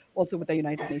organizations and also with the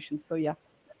United Nations. So yeah,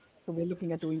 so we're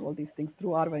looking at doing all these things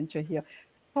through our venture here.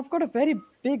 So I've got a very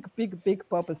big, big, big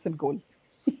purpose and goal.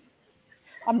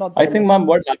 I'm not I there think, yet. ma'am,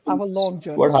 I have a long what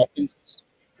journey. happens,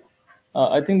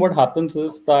 I think what happens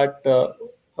is that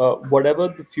whatever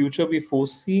the future we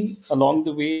foresee along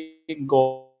the way,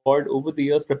 God over the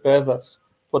years prepares us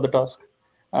for the task,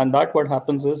 and that what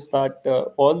happens is that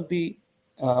all the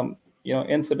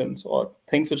incidents or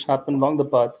things which happen along the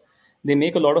path, they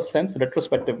make a lot of sense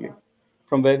retrospectively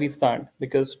from where we stand,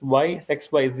 because why Yes.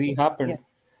 XYZ Yes. happened,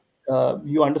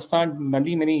 you understand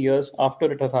many years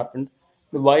after it has happened,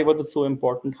 the why was it so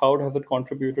important, how has it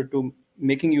contributed to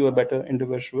making you a better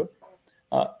individual.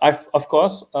 Of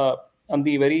course, on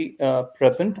the very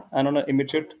present and on an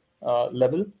immediate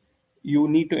level, you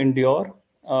need to endure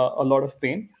a lot of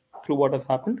pain through what has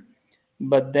happened.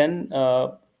 But then,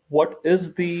 what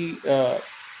is the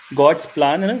God's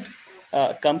plan in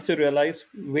it comes to realize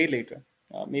way later,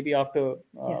 maybe after.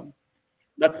 Yes.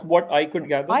 That's what I could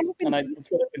Yes. I gather, have been and very,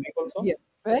 that's what I believe also. yes,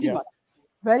 very Yeah. much.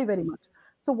 Very, very much.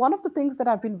 So one of the things that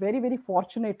I've been very, very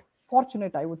fortunate,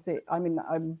 I would say. I mean,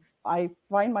 I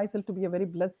find myself to be a very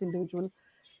blessed individual.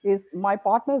 Is my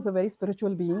partner is a very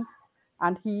spiritual being,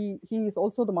 and he is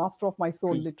also the master of my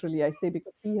soul. Literally, I say,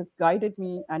 because he has guided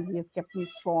me and he has kept me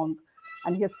strong,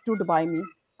 and he has stood by me.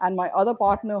 And my other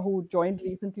partner, who joined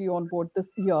recently on board this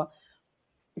year,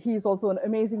 he is also an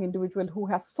amazing individual who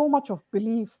has so much of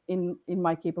belief in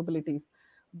my capabilities.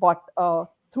 But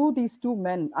through these two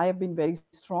men, I have been very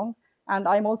strong, and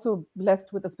I'm also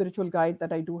blessed with a spiritual guide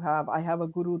that I do have. I have a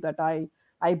guru that I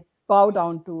bow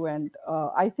down to. And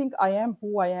I think I am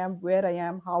who I am, where I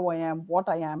am, how I am, what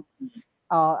I am.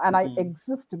 And I mm,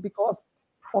 exist because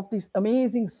of these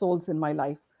amazing souls in my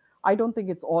life. I don't think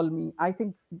it's all me. I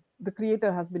think the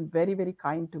Creator has been very, very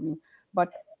kind to me.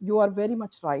 But you are very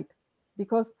much right,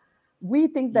 because we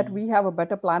think that mm, we have a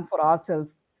better plan for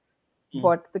ourselves, mm,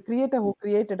 but the Creator who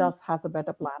created us has a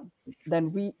better plan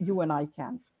than you and I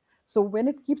can. So when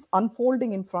it keeps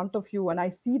unfolding in front of you, and I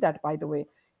see that, by the way,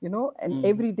 and mm,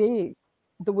 every day,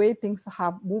 the way things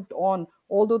have moved on,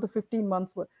 although the 15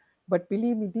 months were, but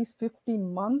believe me, these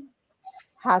 15 months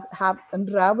has have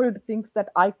unraveled things that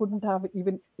I couldn't have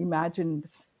even imagined.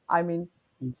 I mean,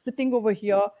 mm, sitting over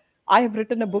here, I have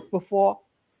written a book before,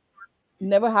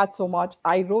 never had so much.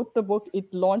 I wrote the book,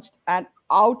 it launched, and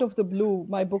out of the blue,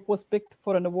 my book was picked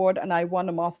for an award, and I won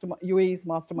a UAE's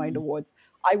Mastermind mm, Awards.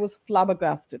 I was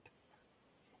flabbergasted.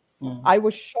 mm, I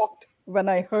was shocked when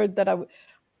I heard that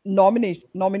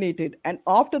nominated. And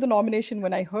after the nomination,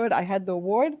 when I heard I had the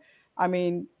award, I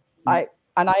mean, mm,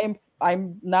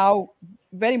 I'm now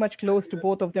very much close to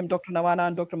both of them, Dr. Nawana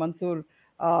and Dr. Mansoor,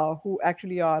 who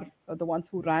actually are the ones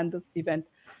who ran this event.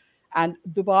 And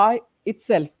Dubai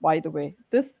itself, by the way,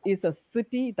 this is a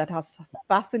city that has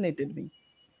fascinated me.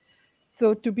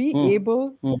 So to be mm,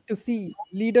 able mm, to see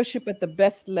leadership at the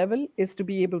best level is to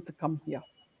be able to come here,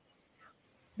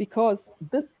 because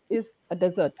this is a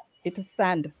desert. It is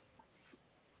sand,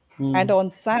 and mm, on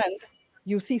sand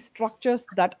you see structures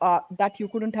that you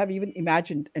couldn't have even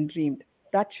imagined and dreamed.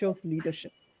 That shows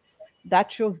leadership,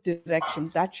 that shows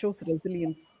direction, that shows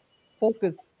resilience,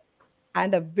 focus,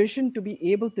 and a vision to be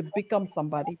able to become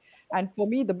somebody. And for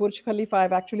me, the Burj Khalifa,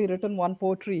 I've actually written one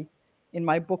poetry in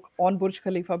my book on Burj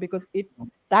Khalifa, because it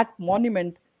that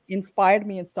monument inspired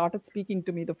me and started speaking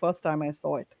to me the first time I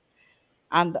saw it.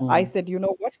 And I mm. said, you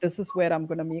know what? This is where I'm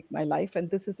going to make my life. And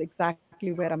this is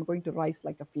exactly where I'm going to rise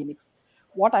like a phoenix.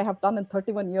 What I have done in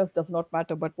 31 years does not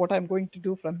matter, but what I'm going to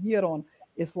do from here on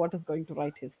is what is going to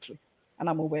write history. And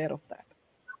I'm aware of that.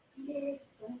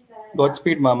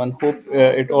 Godspeed, ma'am, and hope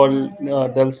it all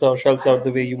delves out, shelves out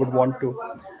the way you would want to.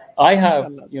 I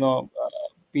have, Inshallah.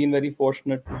 been very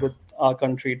fortunate with our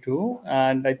country too,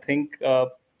 and I think, uh,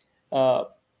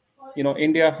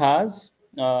 India has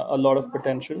a lot of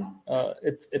potential.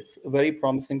 It's a very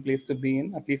promising place to be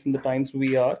in, at least in the times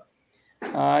we are,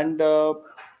 and I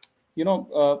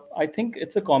think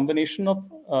it's a combination of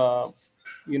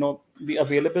the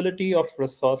availability of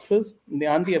resources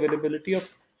and the availability of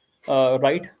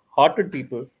right-hearted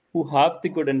people who have the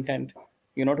good intent,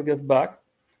 to give back.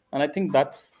 And I think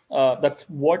that's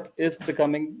what is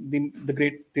becoming the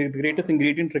greatest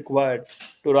ingredient required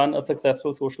to run a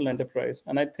successful social enterprise.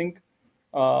 And I think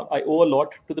I owe a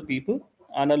lot to the people,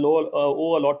 and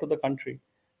owe a lot to the country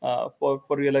for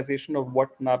realization of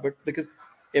what NABIT, because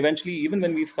eventually, even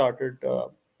when we started, uh,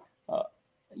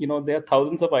 there are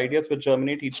thousands of ideas which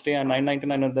germinate each day, and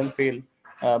 999 of them fail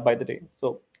by the day.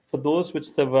 So for those which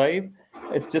survive,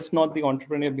 it's just not the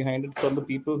entrepreneur behind it; it's all the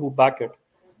people who back it.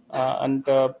 And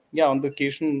yeah, on the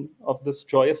occasion of this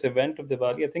joyous event of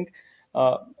Diwali, I think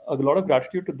a lot of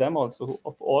gratitude to them also,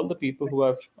 of all the people who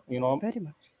have, Very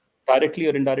much. directly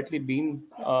or indirectly been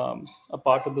a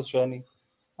part of this journey.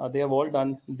 They have all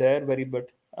done their very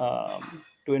bit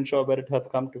to ensure where it has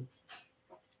come to.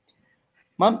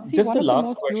 Ma'am, See, just one the of the last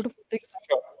most question. beautiful things,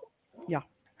 Sure, yeah,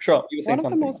 sure. You were one saying of the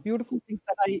something, most ma'am. beautiful things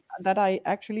that I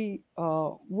actually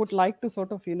would like to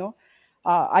sort of,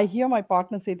 I hear my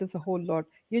partner say this a whole lot.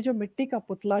 ये जो मिट्टी का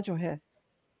पुतला जो है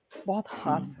बहुत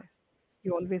खास है. He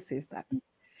always says that.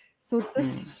 So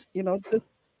this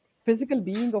physical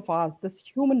being of ours, this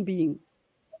human being,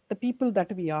 the people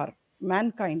that we are,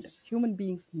 mankind, human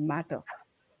beings matter.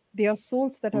 They are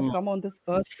souls that have Mm, come on this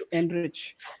earth to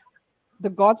enrich. The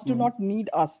gods do mm, not need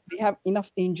us. They have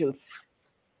enough angels,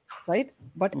 right?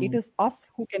 But it mm. is us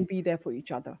who can be there for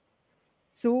each other.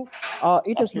 So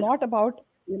it is Absolutely, not about,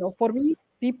 for me,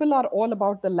 people are all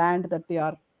about the land that they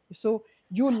are. So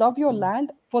you love your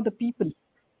land for the people,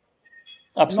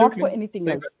 not for absolutely. anything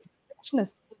Same. else.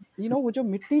 Richness, वो जो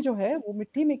मिट्टी जो है, वो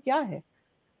मिट्टी में क्या है?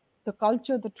 The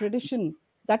culture, the tradition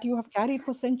that you have carried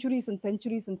for centuries and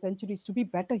centuries and centuries to be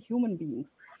better human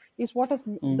beings is what is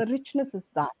Mm. the richness is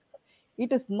that.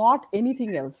 It is not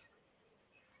anything else.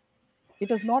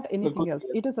 It is not बिल्कुल anything else.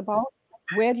 सही है। It is about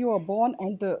where you are born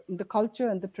and the culture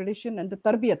and the tradition and the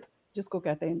tarbiyat, जिसको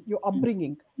कहते हैं, your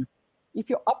upbringing. If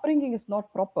your upbringing is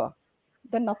not proper,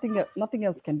 then nothing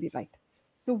else can be right.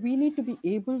 So we need to be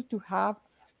able to have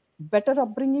better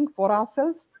upbringing for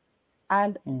ourselves,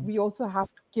 and Mm, we also have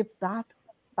to give that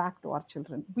back to our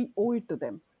children. We owe it to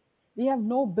them. We have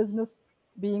no business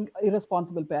being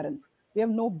irresponsible parents. We have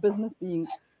no business being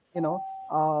you know,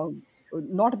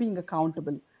 not being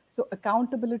accountable. So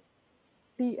accountability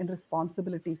and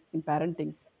responsibility in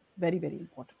parenting is very, very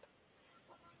important.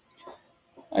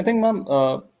 I think, ma'am,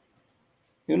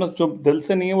 जो दिल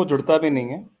से नहीं है वो जुड़ता भी नहीं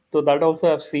है. So that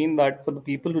also I've seen that for the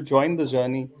people who join the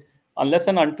journey, unless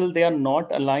and until they are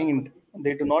not aligned,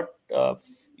 they do not,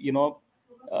 you know,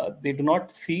 they do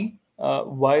not see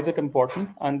why is it important,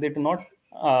 and they do not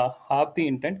have the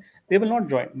intent. They will not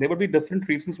join. There would be different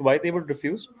reasons why they would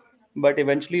refuse, but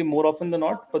eventually, more often than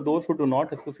not, for those who do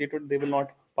not associate it, they will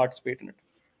not participate in it.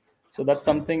 So that's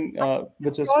something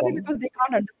which is Purely common. because they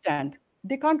can't understand,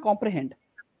 they can't comprehend.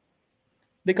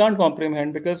 They can't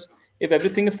comprehend because if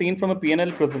everything is seen from a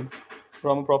P&L prism,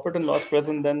 from a profit and loss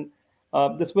prism, then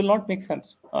this will not make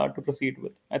sense to proceed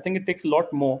with. I think it takes a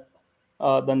lot more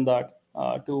than that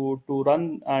to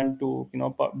run and to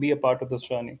be a part of this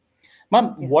journey.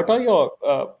 Ma'am, what Yes. are your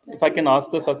if I can ask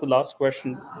this as the last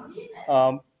question,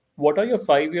 what are your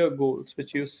 5-year goals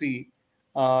which you see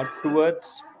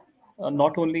towards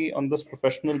not only on this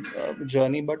professional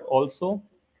journey, but also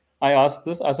I ask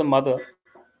this as a mother,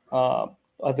 uh,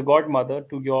 as a godmother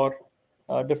to your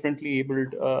differently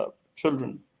abled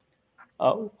children.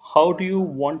 How do you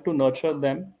want to nurture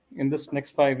them in this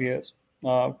next 5 years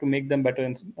to make them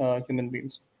better human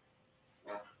beings?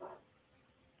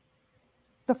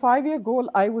 The 5-year goal,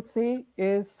 I would say,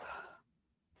 is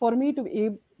for me to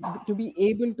be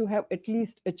able to have at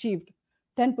least achieved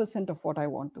 10% of what I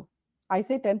want to. I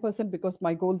say 10% because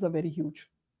my goals are very huge,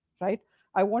 right?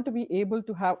 I want to be able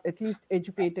to have at least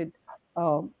educated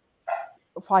um,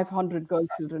 500 girl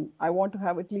children. I want to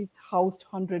have at least housed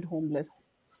 100 homeless.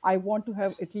 I want to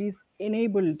have at least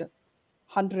enabled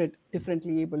 100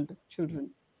 differently abled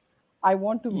children. I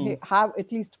want to Mm, have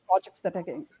at least projects that I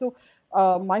can. So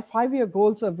my 5-year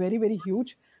goals are very, very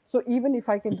huge. So even if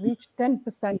I can reach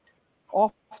 10%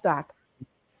 of that,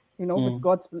 with mm,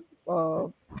 God's uh,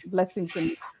 blessings,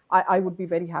 and I would be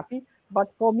very happy. But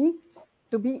for me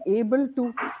to be able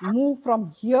to move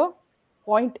from here,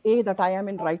 point A that I am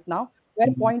in right now, where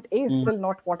mm, point A is mm, still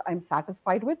not what I'm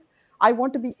satisfied with, I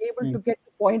want to be able mm, to get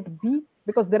to point B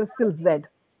because there is still Z.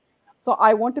 So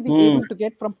I want to be mm, able to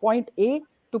get from point A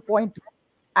to point B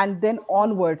and then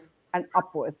onwards and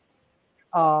upwards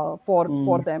for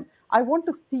mm, them. I want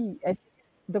to see at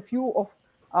least the few of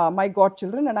my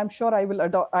godchildren, and I'm sure I will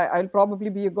I'll probably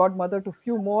be a godmother to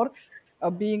few more.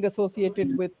 Being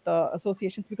associated with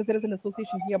associations, because there is an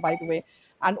association here, by the way,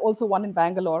 and also one in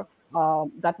Bangalore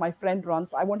that my friend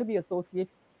runs. I want to be associated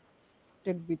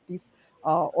with these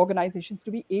organizations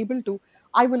to be able to.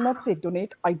 I will not say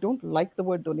donate. I don't like the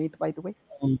word donate, by the way.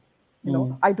 mm,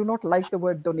 I mm, do not like the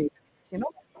word donate. you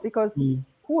know because mm,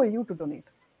 who are you to donate?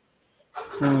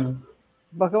 mm.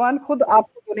 भगवान खुद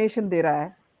आपको donation दे रहा है,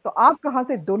 तो आप कहाँ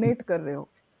से donate कर रहे हो?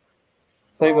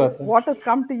 सही So बात है. what has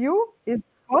come to you is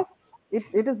because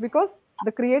it is because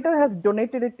the creator has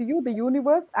donated it to you. The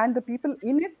universe and the people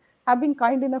in it have been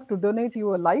kind enough to donate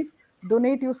you a life,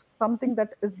 donate you something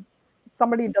that is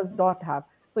somebody does not have.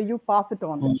 So you pass it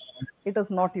on. Mm, It is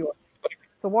not yours.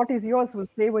 So what is yours will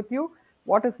stay with you.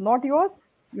 What is not yours,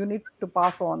 you need to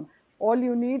pass on. All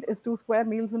you need is 2 square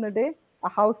meals in a day, a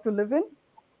house to live in,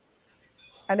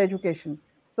 and education.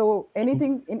 So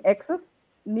anything in excess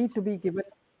need to be given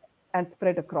and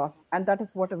spread across. And that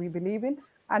is what we believe in.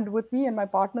 And with me and my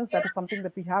partners, that is something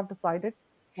that we have decided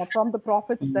that from the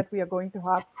profits mm. that we are going to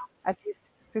have, at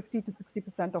least 50 to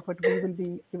 60% of it we will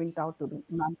be giving out to the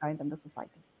mankind and the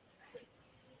society.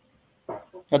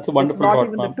 That's a It's wonderful not thought,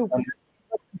 even the ma'am. 2%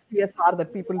 CSR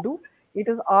that people do. It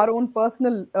is our own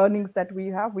personal earnings that we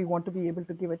have. We want to be able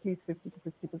to give at least 50 to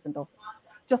 60% of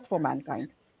just for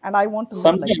mankind. And I want to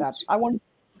live like that. Sometimes, I want.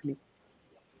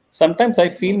 sometimes I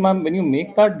feel, ma'am, when you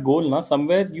make that goal, na,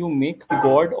 somewhere you make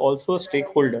God also a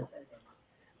stakeholder,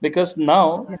 because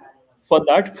now Yeah. for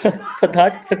that for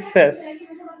that success,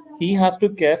 he has to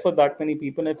care for that many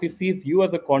people. If he sees you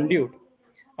as a conduit,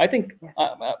 I think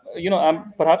Yes.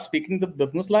 I'm perhaps speaking the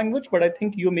business language, but I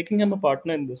think you're making him a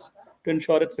partner in this to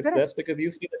ensure its Correct. success because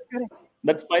you see that. Correct.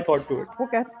 That's my thought to it. वो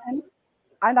कहते हैं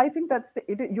ना, and I think that's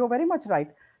it. You're very much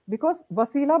right, because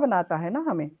वसीला बनाता है ना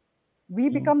हमें. We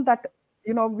Mm, become that,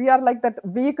 we are like that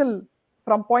vehicle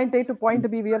from point A to point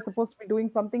B. We are supposed to be doing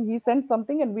something. He sends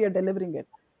something and we are delivering it.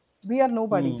 We are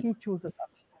nobody. mm, He chooses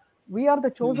us. We are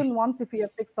the chosen ones if we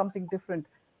have picked something different.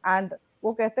 And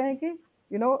वो कहते हैं कि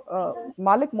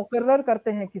मालिक मुकर्रर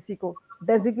करते हैं किसी को,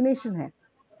 डेजिग्नेशन है,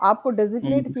 आपको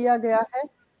डेजिग्नेट mm, किया गया है.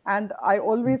 And I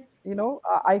always,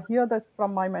 I hear this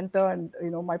from my mentor and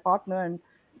my partner, and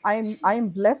I am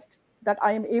blessed that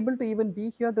I am able to even be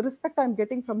here. The respect I'm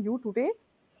getting from you today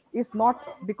is not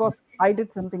because I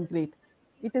did something great.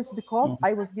 It is because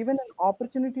I was given an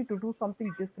opportunity to do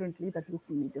something differently that you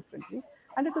see me differently.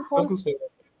 And it is all, बिल्कुल सही बात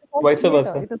it's all है, vice creator.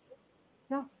 versa. It is,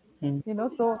 yeah. Hmm.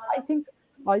 So I think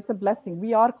it's a blessing.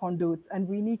 We are conduits and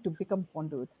we need to become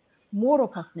conduits. More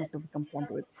of us need to become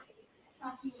conduits.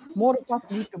 More of us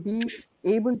need to be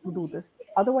able to do this.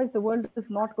 Otherwise, the world is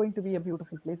not going to be a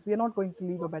beautiful place. We are not going to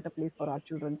leave a better place for our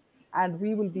children, and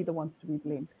we will be the ones to be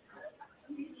blamed.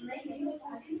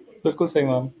 बिल्कुल सही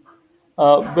ma'am.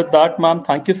 With that, ma'am,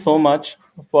 thank you so much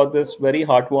for this very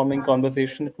heartwarming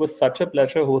conversation. It was such a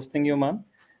pleasure hosting you, ma'am.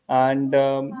 And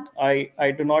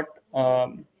I do not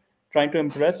trying to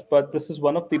impress, but this is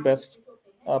one of the best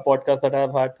podcasts that I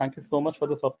have had. Thank you so much for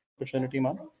this opportunity,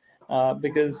 ma'am.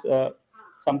 Because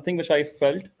something which I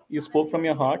felt you spoke from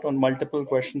your heart on multiple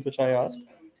questions which I asked,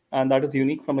 and that is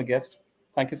unique from a guest.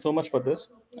 Thank you so much for this,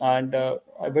 and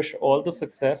I wish all the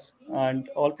success and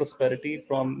all prosperity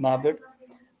from Mabit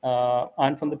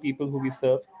and from the people who we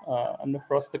serve and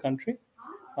across the country.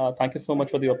 Thank you so much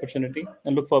for the opportunity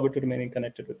and look forward to remaining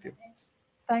connected with you.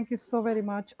 Thank you so very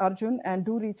much, Arjun, and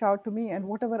do reach out to me. And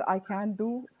whatever I can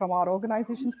do from our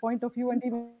organization's point of view, and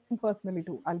even personally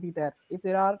too, I'll be there. If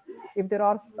there are,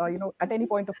 at any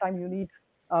point of time you need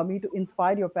me to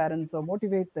inspire your parents or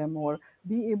motivate them, or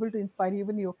be able to inspire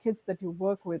even your kids that you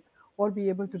work with, or be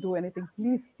able to do anything,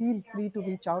 please feel free to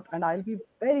reach out, and I'll be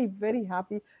very, very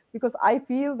happy because I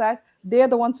feel that they're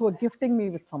the ones who are gifting me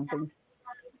with something.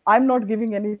 I'm not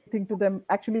giving anything to them.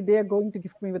 Actually, they are going to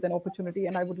gift me with an opportunity,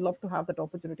 and I would love to have that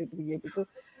opportunity to be able to.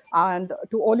 And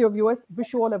to all your viewers,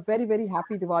 wish you all a very, very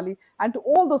happy Diwali. And to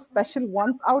all those special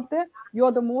ones out there, you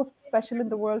are the most special in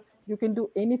the world. You can do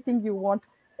anything you want,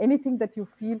 anything that you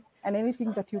feel, and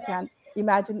anything that you can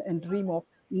imagine and dream of.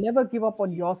 Never give up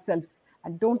on yourselves,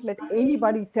 and don't let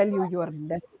anybody tell you you are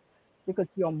less,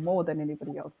 because you're more than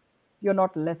anybody else. You're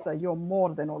not lesser, you're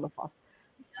more than all of us.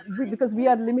 Because we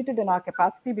are limited in our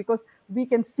capacity, because we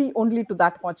can see only to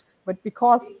that much, but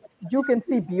because you can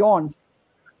see beyond,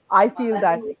 I feel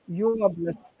that you are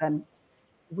blessed than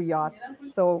we are.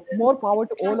 So more power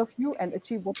to all of you, and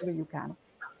achieve whatever you can.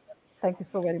 Thank you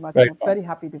so very much, Right, and ma'am. very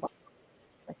happy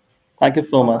Diwali. Thank you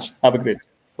so Bye bye. much. Have a great.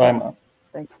 Bye, Thank you. ma'am.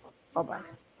 Thank you. Bye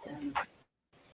bye.